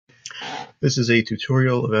This is a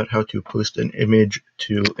tutorial about how to post an image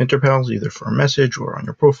to Interpals, either for a message or on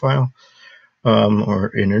your profile, or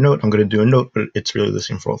in your note. I'm going to do a note, but it's really the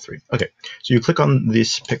same for all three. Okay, so you click on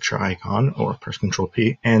this picture icon or press Ctrl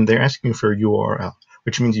P, and they're asking you for a URL,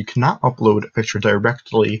 which means you cannot upload a picture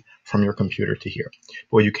directly from your computer to here.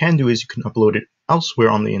 But what you can do is you can upload it elsewhere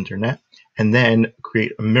on the internet and then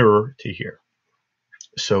create a mirror to here.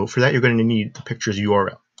 So for that, you're going to need the picture's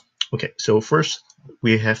URL. Okay, so first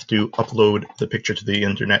we have to upload the picture to the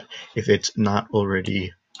internet if it's not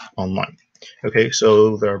already online. Okay,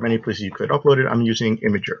 so there are many places you could upload it. I'm using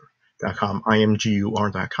Imgur.com,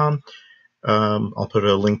 imgur.com. I'll put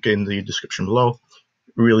a link in the description below.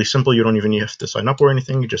 Really simple. You don't even have to sign up or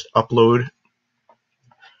anything. You just upload,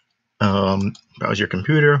 browse your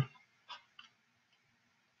computer,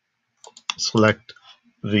 select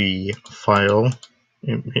the file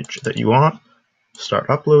image that you want, start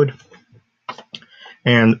upload.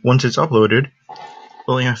 And once it's uploaded,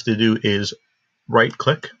 all you have to do is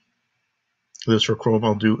right-click. This for Chrome,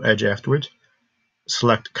 I'll do Edge afterwards.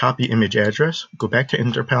 Select Copy Image Address. Go back to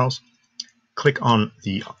Interpals. Click on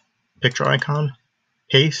the picture icon.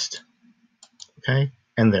 Paste. Okay,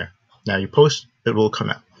 and there. Now you post, it will come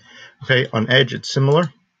out. Okay, on Edge, it's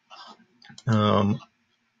similar.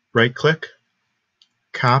 Right-click.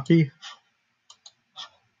 Copy.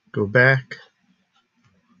 Go back.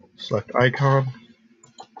 Select icon.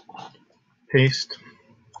 Paste.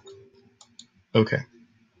 Okay.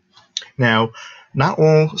 Now, not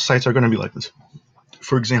all sites are going to be like this.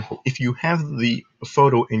 For example, if you have the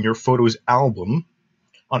photo in your Photos album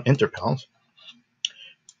on Interpals,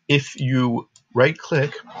 if you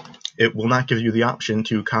right-click, it will not give you the option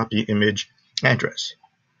to copy image address.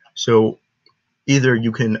 So either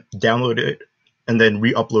you can download it and then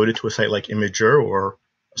re-upload it to a site like Imgur or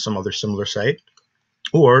some other similar site,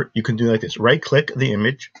 or you can do like this. Right-click the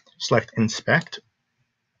image, select Inspect,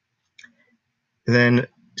 and then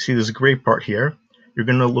see there's a gray part here. You're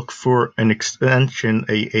going to look for an extension,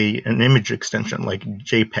 an image extension like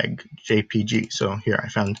JPEG, JPG. So here I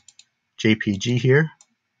found JPG here.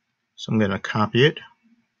 So I'm going to copy it.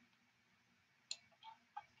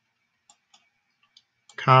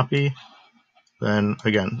 Copy. Then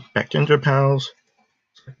again, back to Interpals.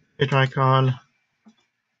 Picture icon.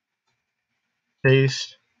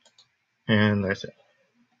 Paste. And that's it.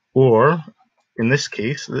 Or in this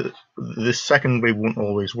case, this second way won't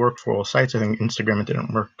always work for all sites. I think Instagram, it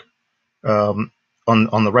didn't work. On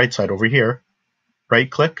the right side over here,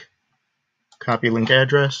 right-click, copy link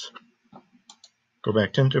address, go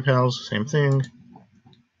back to Interpals, same thing,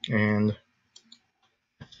 and